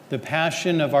The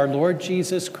Passion of our Lord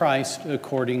Jesus Christ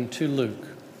according to Luke.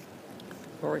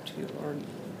 Glory to you, Lord.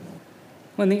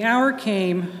 When the hour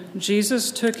came,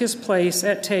 Jesus took his place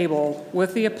at table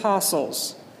with the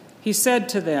apostles. He said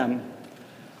to them,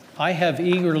 I have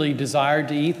eagerly desired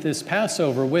to eat this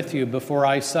Passover with you before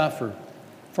I suffer.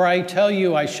 For I tell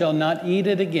you, I shall not eat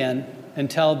it again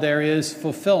until there is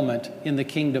fulfillment in the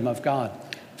kingdom of God.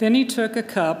 Then he took a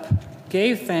cup,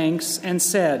 gave thanks, and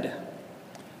said,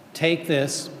 Take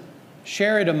this,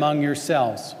 share it among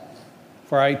yourselves.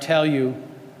 For I tell you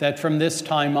that from this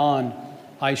time on,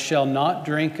 I shall not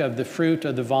drink of the fruit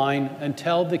of the vine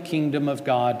until the kingdom of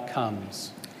God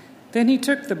comes. Then he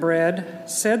took the bread,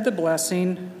 said the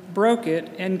blessing, broke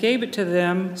it, and gave it to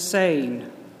them,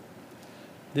 saying,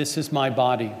 This is my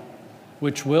body,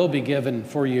 which will be given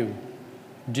for you.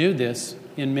 Do this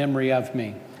in memory of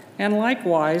me. And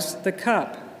likewise the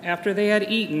cup, after they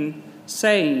had eaten,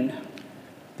 saying,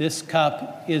 This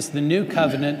cup is the new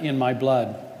covenant in my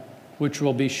blood, which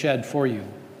will be shed for you.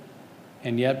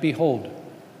 And yet, behold,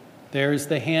 there is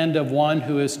the hand of one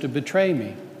who is to betray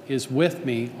me, is with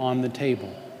me on the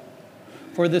table.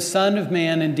 For the Son of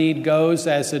Man indeed goes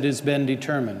as it has been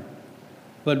determined,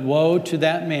 but woe to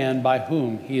that man by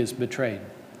whom he is betrayed.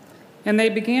 And they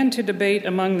began to debate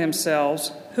among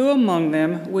themselves who among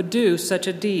them would do such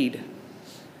a deed.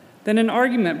 Then an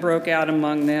argument broke out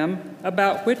among them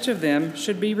about which of them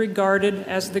should be regarded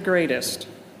as the greatest.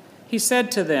 He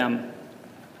said to them,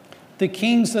 The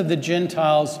kings of the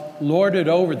Gentiles lord it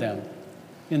over them,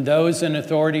 and those in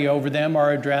authority over them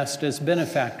are addressed as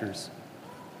benefactors.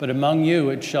 But among you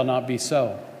it shall not be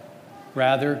so.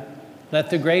 Rather,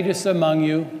 let the greatest among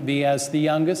you be as the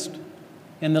youngest,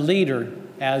 and the leader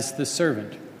as the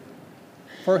servant.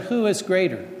 For who is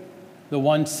greater, the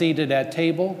one seated at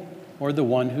table or the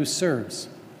one who serves?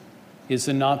 Is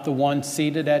it not the one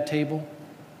seated at table?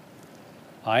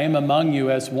 I am among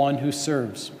you as one who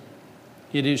serves.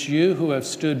 It is you who have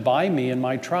stood by me in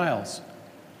my trials.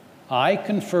 I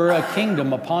confer a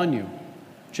kingdom upon you,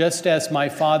 just as my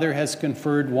Father has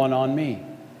conferred one on me,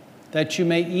 that you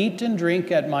may eat and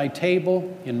drink at my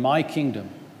table in my kingdom,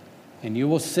 and you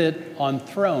will sit on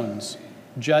thrones,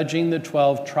 judging the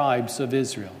 12 tribes of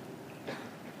Israel.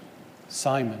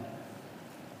 Simon,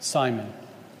 Simon,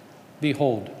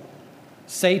 behold,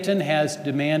 Satan has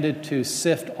demanded to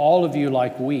sift all of you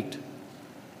like wheat,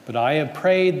 but I have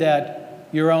prayed that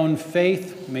your own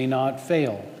faith may not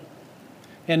fail.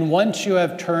 And once you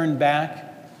have turned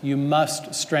back, you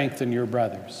must strengthen your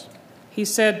brothers. He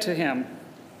said to him,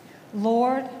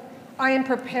 Lord, I am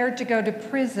prepared to go to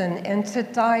prison and to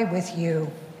die with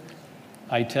you.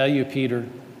 I tell you, Peter,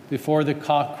 before the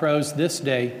cock crows this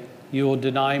day, you will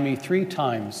deny me 3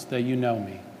 times that you know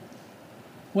me.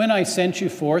 When I sent you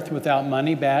forth without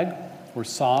money bag or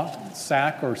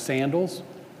sack or sandals,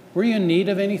 were you in need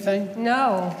of anything?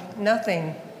 No,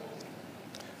 nothing.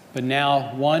 But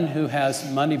now one who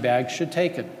has money bag should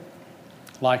take it,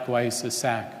 likewise a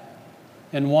sack.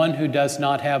 And one who does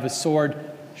not have a sword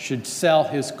should sell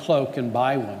his cloak and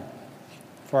buy one.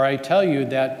 For I tell you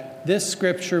that this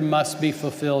scripture must be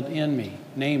fulfilled in me,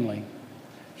 namely,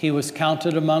 he was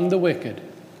counted among the wicked,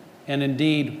 and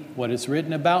indeed what is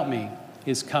written about me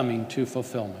is coming to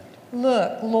fulfillment.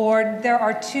 Look, Lord, there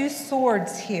are 2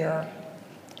 swords here.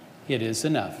 It is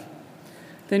enough.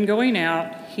 Then going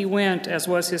out, he went, as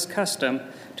was his custom,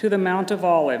 to the Mount of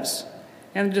Olives,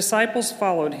 and the disciples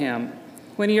followed him.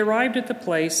 When he arrived at the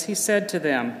place, he said to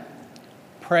them,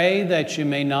 Pray that you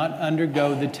may not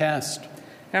undergo the test.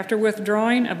 After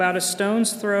withdrawing about a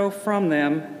stone's throw from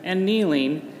them and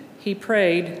kneeling, he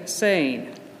prayed,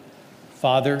 saying,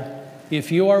 Father,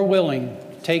 if you are willing,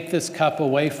 take this cup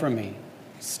away from me.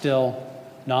 Still,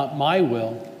 not my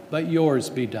will, but yours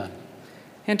be done.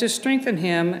 And to strengthen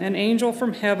him, an angel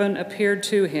from heaven appeared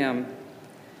to him.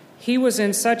 He was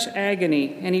in such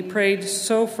agony, and he prayed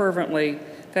so fervently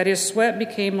that his sweat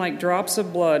became like drops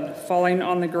of blood falling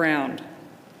on the ground.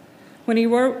 When he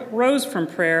rose from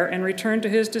prayer and returned to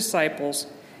his disciples,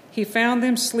 he found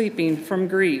them sleeping from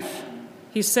grief.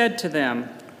 He said to them,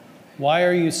 Why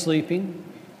are you sleeping?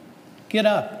 Get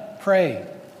up, pray,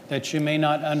 that you may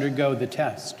not undergo the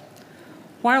test.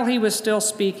 While he was still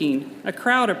speaking, a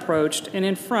crowd approached, and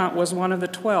in front was one of the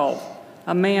 12,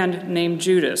 a man named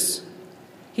Judas.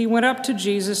 He went up to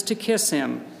Jesus to kiss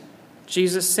him.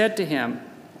 Jesus said to him,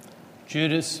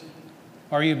 Judas,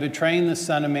 are you betraying the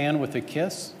Son of Man with a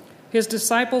kiss? His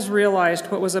disciples realized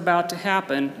what was about to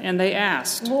happen, and they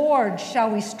asked, Lord, shall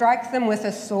we strike them with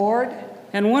a sword?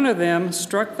 And one of them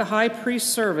struck the high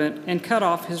priest's servant and cut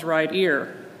off his right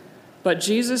ear. But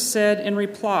Jesus said in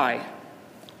reply,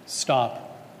 Stop.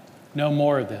 No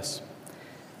more of this.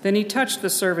 Then he touched the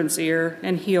servant's ear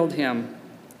and healed him.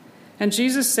 And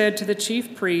Jesus said to the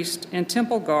chief priests and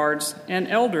temple guards and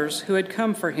elders who had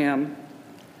come for him,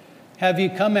 "Have you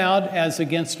come out as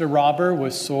against a robber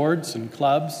with swords and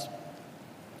clubs?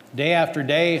 Day after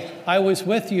day I was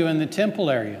with you in the temple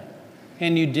area,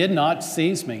 and you did not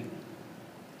seize me.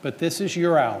 But this is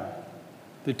your hour,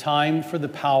 the time for the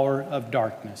power of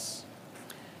darkness."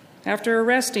 After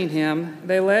arresting him,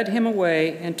 they led him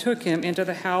away and took him into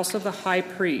the house of the high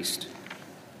priest.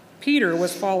 Peter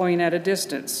was following at a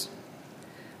distance.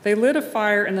 They lit a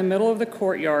fire in the middle of the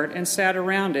courtyard and sat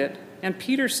around it, and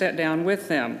Peter sat down with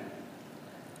them.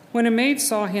 When a maid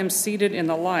saw him seated in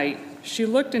the light, she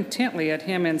looked intently at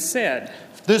him and said,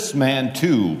 "This man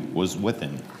too was with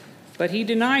him." But he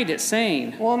denied it,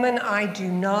 saying, Woman, I do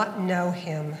not know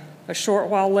him. A short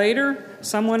while later,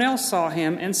 someone else saw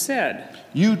him and said,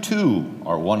 "You too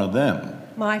are one of them."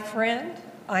 My friend,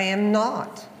 I am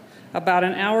not. About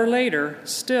an hour later,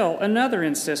 still another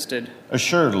insisted,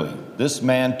 "Assuredly, this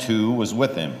man too was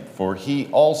with him, for he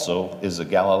also is a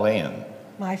Galilean."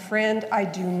 My friend, I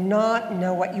do not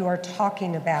know what you are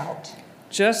talking about.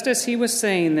 Just as he was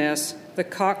saying this, the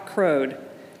cock crowed,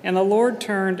 and the Lord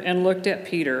turned and looked at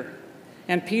Peter.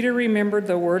 And Peter remembered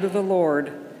the word of the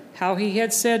Lord, how he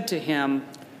had said to him,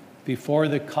 "Before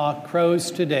the cock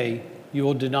crows today, you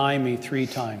will deny me 3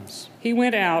 times." He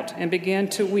went out and began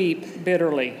to weep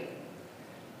bitterly.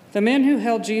 The men who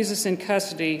held Jesus in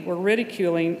custody were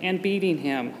ridiculing and beating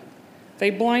him. They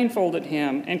blindfolded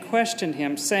him and questioned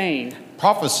him, saying,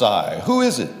 "Prophesy, who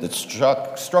is it that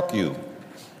struck you?"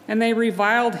 And they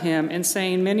reviled him and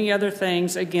saying many other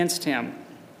things against him.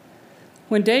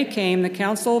 When day came, the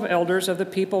council of elders of the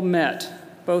people met,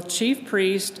 both chief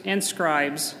priests and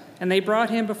scribes, and they brought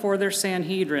him before their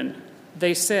Sanhedrin.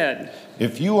 They said,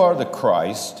 "If you are the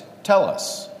Christ, tell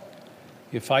us."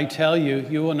 If I tell you,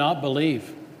 you will not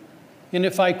believe. And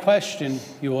if I question,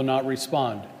 you will not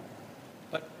respond.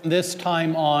 But from this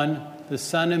time on, the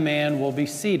Son of Man will be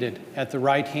seated at the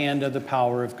right hand of the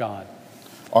power of God.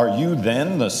 "Are you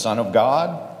then the Son of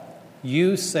God?"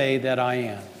 You say that I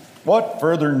am. "What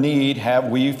further need have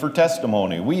we for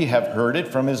testimony? We have heard it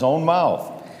from his own mouth."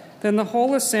 Then the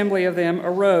whole assembly of them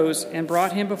arose and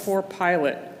brought him before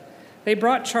Pilate. They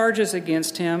brought charges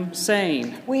against him,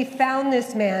 saying, We found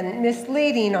this man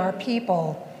misleading our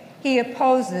people. He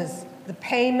opposes the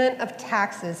payment of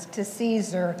taxes to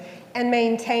Caesar and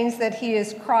maintains that he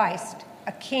is Christ,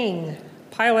 a king.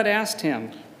 Pilate asked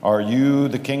him, "Are you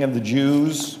the King of the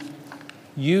Jews?"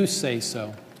 You say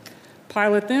so.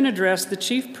 Pilate then addressed the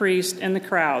chief priest and the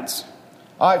crowds.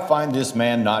 "I find this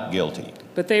man not guilty."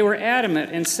 But they were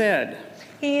adamant and said,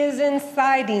 He is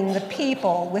inciting the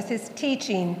people with his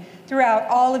teaching throughout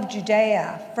all of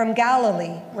Judea, from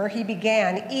Galilee, where he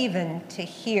began even to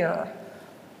hear.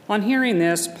 On hearing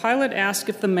this, Pilate asked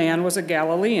if the man was a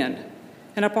Galilean,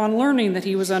 and upon learning that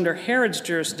he was under Herod's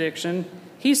jurisdiction,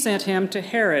 he sent him to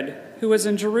Herod, who was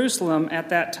in Jerusalem at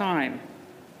that time.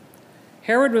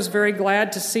 Herod was very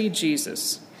glad to see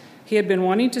Jesus. He had been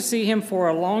wanting to see him for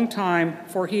a long time,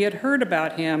 for he had heard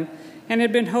about him and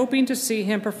had been hoping to see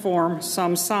him perform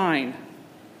some sign.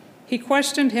 He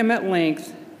questioned him at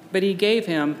length, but he gave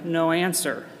him no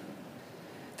answer.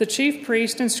 The chief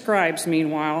priests and scribes,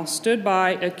 meanwhile, stood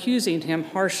by accusing him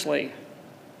harshly.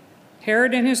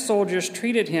 Herod and his soldiers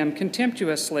treated him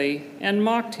contemptuously and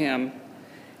mocked him,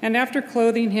 and after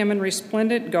clothing him in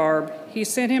resplendent garb, he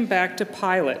sent him back to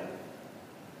Pilate.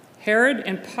 Herod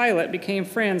and Pilate became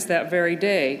friends that very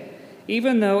day,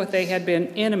 even though they had been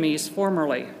enemies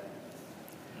formerly.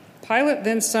 Pilate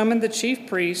then summoned the chief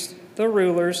priests, the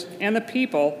rulers, and the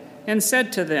people, and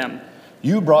said to them,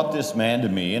 "You brought this man to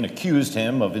me and accused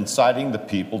him of inciting the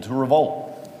people to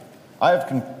revolt. I have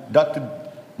conducted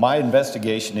my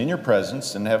investigation in your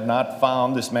presence and have not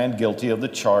found this man guilty of the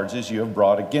charges you have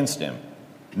brought against him,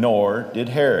 nor did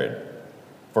Herod,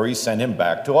 for he sent him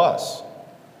back to us.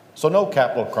 So no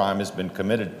capital crime has been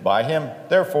committed by him.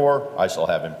 Therefore, I shall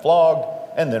have him flogged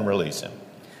and then release him."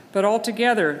 But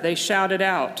altogether they shouted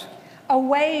out,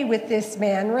 Away with this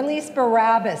man, release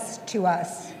Barabbas to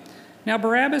us. Now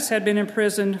Barabbas had been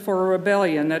imprisoned for a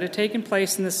rebellion that had taken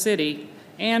place in the city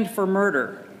and for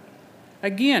murder.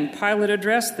 Again, Pilate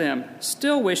addressed them,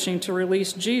 still wishing to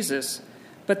release Jesus,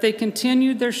 but they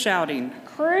continued their shouting.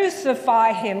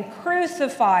 Crucify him,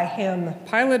 crucify him.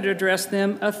 Pilate addressed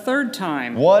them a third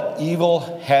time. "What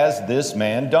evil has this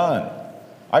man done?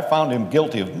 I found him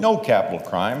guilty of no capital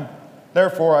crime.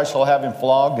 Therefore, I shall have him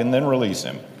flogged and then release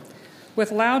him."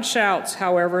 With loud shouts,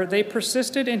 however, they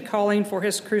persisted in calling for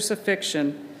his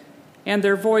crucifixion, and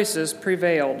their voices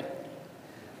prevailed.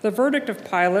 The verdict of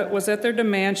Pilate was that their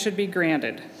demand should be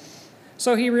granted.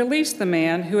 So he released the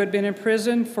man who had been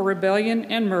imprisoned for rebellion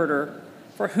and murder,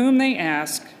 for whom they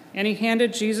asked, and he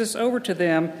handed Jesus over to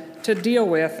them to deal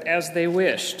with as they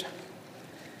wished.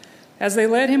 As they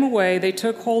led him away, they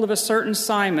took hold of a certain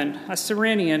Simon, a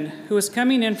Cyrenian, who was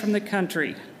coming in from the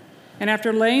country, and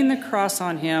after laying the cross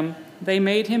on him, they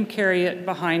made him carry it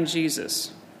behind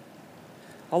Jesus.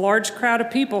 A large crowd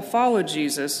of people followed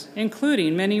Jesus,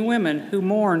 including many women who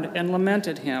mourned and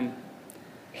lamented him.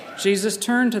 Jesus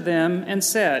turned to them and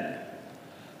said,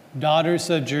 Daughters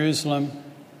of Jerusalem,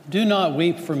 do not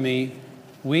weep for me.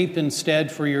 Weep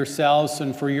instead for yourselves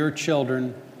and for your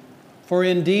children. For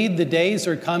indeed the days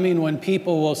are coming when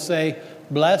people will say,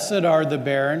 Blessed are the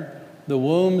barren, the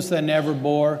wombs that never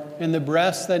bore, and the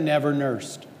breasts that never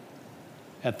nursed.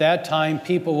 At that time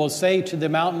people will say to the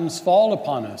mountains, Fall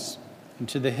upon us, and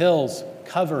to the hills,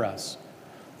 Cover us.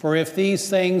 For if these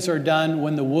things are done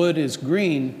when the wood is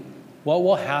green, what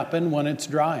will happen when it's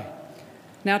dry?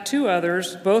 Now 2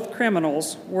 others, both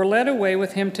criminals, were led away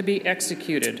with him to be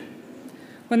executed.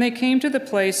 When they came to the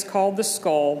place called the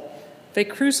Skull, they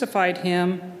crucified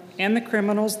him and the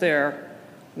criminals there,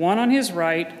 one on his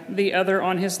right, the other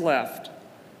on his left.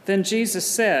 Then Jesus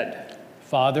said,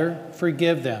 Father,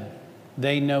 forgive them.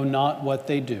 They know not what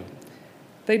they do.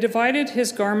 They divided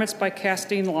his garments by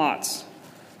casting lots.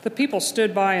 The people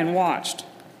stood by and watched.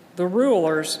 The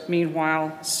rulers,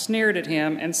 meanwhile, sneered at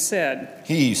him and said,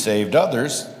 He saved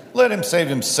others. Let him save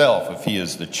himself if he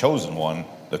is the chosen one,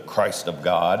 the Christ of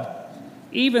God.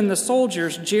 Even the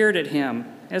soldiers jeered at him.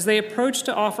 As they approached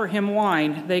to offer him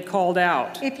wine, they called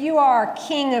out, If you are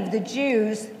king of the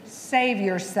Jews, save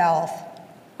yourself.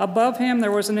 Above him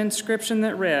there was an inscription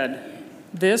that read,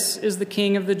 This is the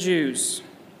King of the Jews.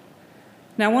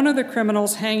 Now one of the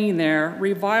criminals hanging there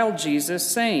reviled Jesus,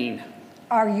 saying,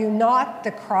 Are you not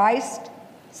the Christ?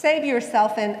 Save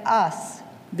yourself and us.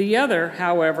 The other,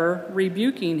 however,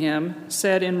 rebuking him,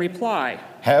 said in reply,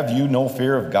 Have you no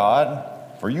fear of God?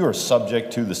 For you are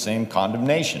subject to the same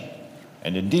condemnation.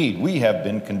 And indeed, we have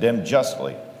been condemned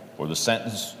justly, for the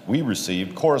sentence we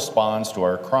received corresponds to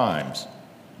our crimes.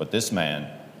 But this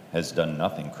man has done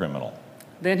nothing criminal.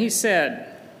 Then he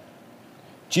said,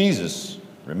 Jesus,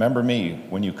 remember me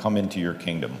when you come into your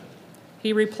kingdom.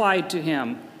 He replied to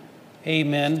him,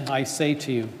 Amen, I say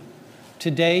to you,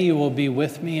 today you will be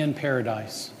with me in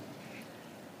paradise.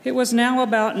 It was now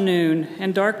about noon,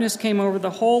 and darkness came over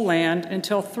the whole land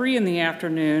until 3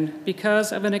 p.m.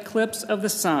 because of an eclipse of the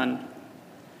sun.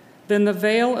 Then the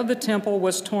veil of the temple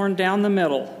was torn down the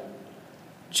middle.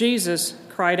 Jesus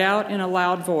cried out in a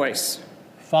loud voice,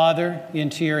 Father,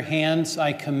 into your hands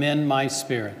I commend my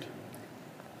spirit.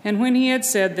 And when he had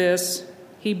said this,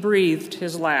 he breathed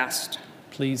his last.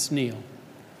 Please kneel.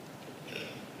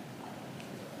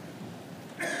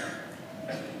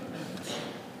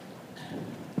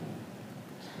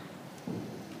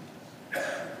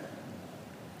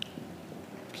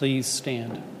 Please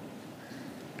stand.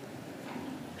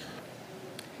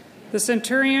 The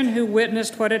centurion who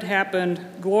witnessed what had happened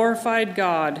glorified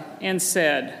God and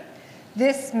said,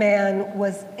 This man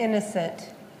was innocent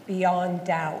beyond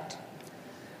doubt.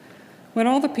 When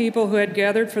all the people who had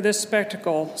gathered for this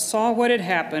spectacle saw what had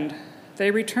happened,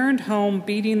 they returned home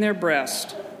beating their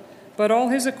breast. But all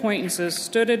his acquaintances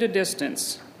stood at a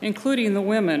distance, including the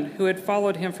women who had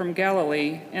followed him from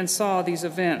Galilee and saw these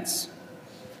events.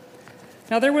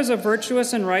 Now there was a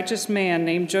virtuous and righteous man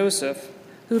named Joseph,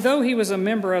 who, though he was a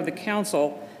member of the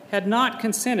council, had not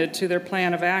consented to their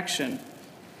plan of action.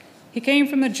 He came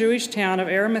from the Jewish town of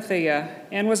Arimathea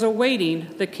and was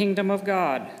awaiting the kingdom of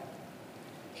God.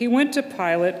 He went to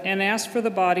Pilate and asked for the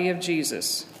body of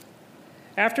Jesus.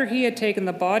 After he had taken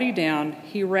the body down,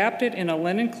 he wrapped it in a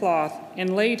linen cloth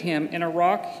and laid him in a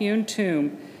rock-hewn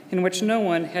tomb in which no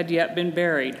one had yet been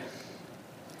buried.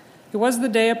 It was the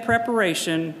day of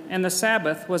preparation, and the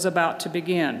Sabbath was about to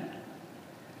begin.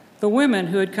 The women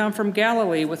who had come from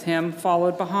Galilee with him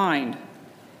followed behind.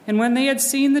 And when they had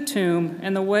seen the tomb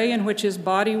and the way in which his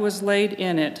body was laid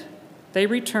in it, they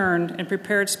returned and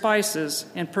prepared spices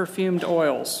and perfumed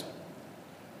oils.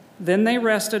 Then they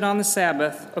rested on the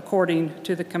Sabbath according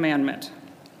to the commandment.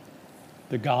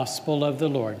 The Gospel of the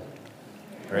Lord.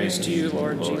 Praise to you,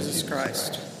 Lord Jesus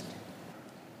Christ.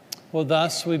 Well,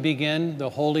 thus we begin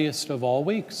the holiest of all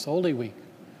weeks, Holy Week.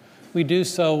 We do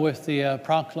so with the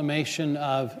proclamation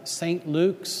of St.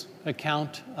 Luke's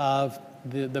account of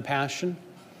the Passion.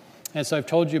 As I've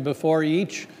told you before,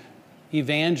 each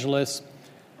evangelist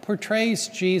portrays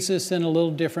Jesus in a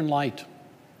little different light.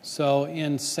 So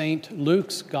in St.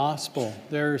 Luke's Gospel,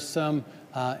 there are some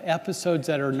episodes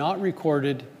that are not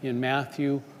recorded in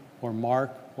Matthew or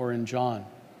Mark or in John.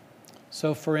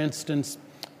 So for instance,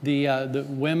 The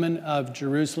women of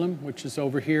Jerusalem, which is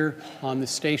over here on the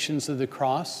Stations of the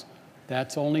Cross,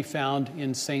 that's only found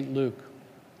in St. Luke.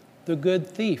 The good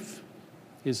thief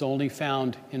is only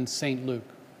found in St. Luke.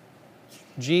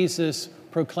 Jesus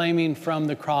proclaiming from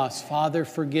the cross, "Father,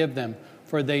 forgive them,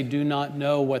 for they do not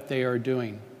know what they are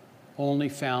doing," only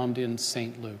found in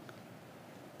St. Luke.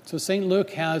 So St.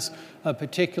 Luke has a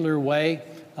particular way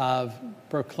of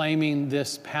proclaiming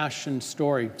this passion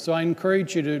story. So I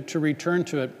encourage you to return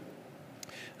to it.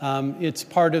 It's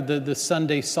part of the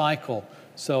Sunday cycle.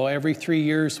 So every 3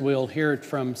 years we'll hear it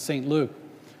from St. Luke.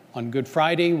 On Good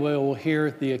Friday we'll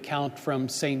hear the account from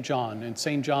St. John, and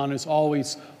St. John is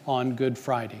always on Good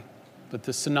Friday. But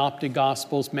the Synoptic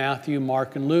Gospels, Matthew,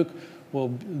 Mark, and Luke,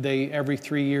 every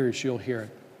 3 years you'll hear it.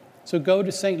 So go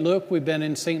to St. Luke. We've been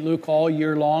in St. Luke all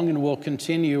year long, and we'll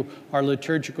continue our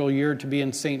liturgical year to be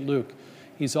in St. Luke.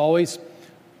 He's always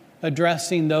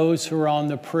addressing those who are on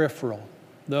the peripheral,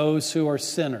 those who are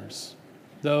sinners,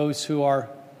 those who are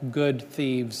good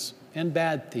thieves and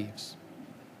bad thieves.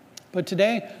 But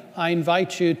today, I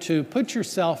invite you to put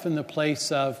yourself in the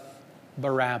place of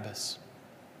Barabbas.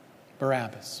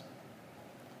 Barabbas.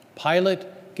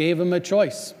 Pilate gave him a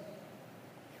choice,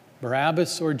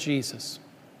 Barabbas or Jesus.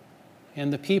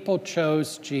 And the people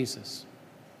chose Jesus.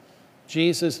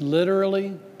 Jesus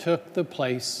literally took the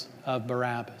place of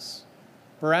Barabbas.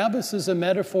 Barabbas is a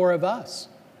metaphor of us.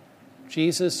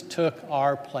 Jesus took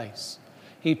our place.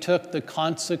 He took the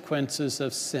consequences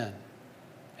of sin,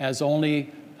 as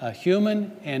only a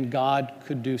human and God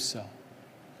could do so.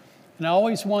 And I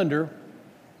always wonder,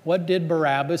 what did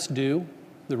Barabbas do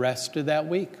the rest of that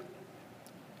week?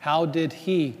 How did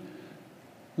he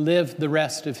live the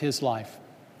rest of his life?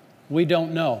 We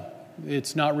don't know.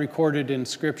 It's not recorded in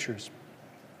scriptures.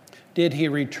 Did he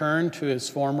return to his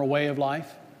former way of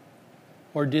life?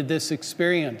 Or did this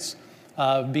experience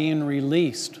of being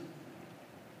released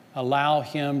allow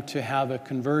him to have a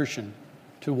conversion,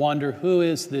 to wonder, who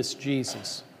is this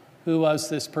Jesus? Who was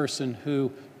this person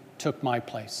who took my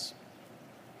place?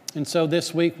 And so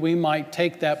this week we might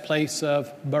take that place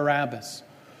of Barabbas.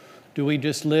 Do we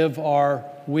just live our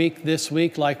week this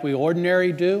week like we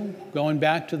ordinarily do, going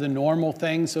back to the normal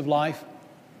things of life?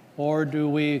 Or do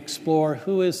we explore,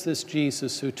 who is this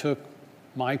Jesus who took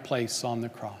my place on the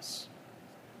cross?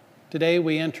 Today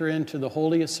we enter into the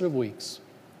holiest of weeks,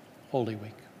 Holy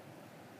Week.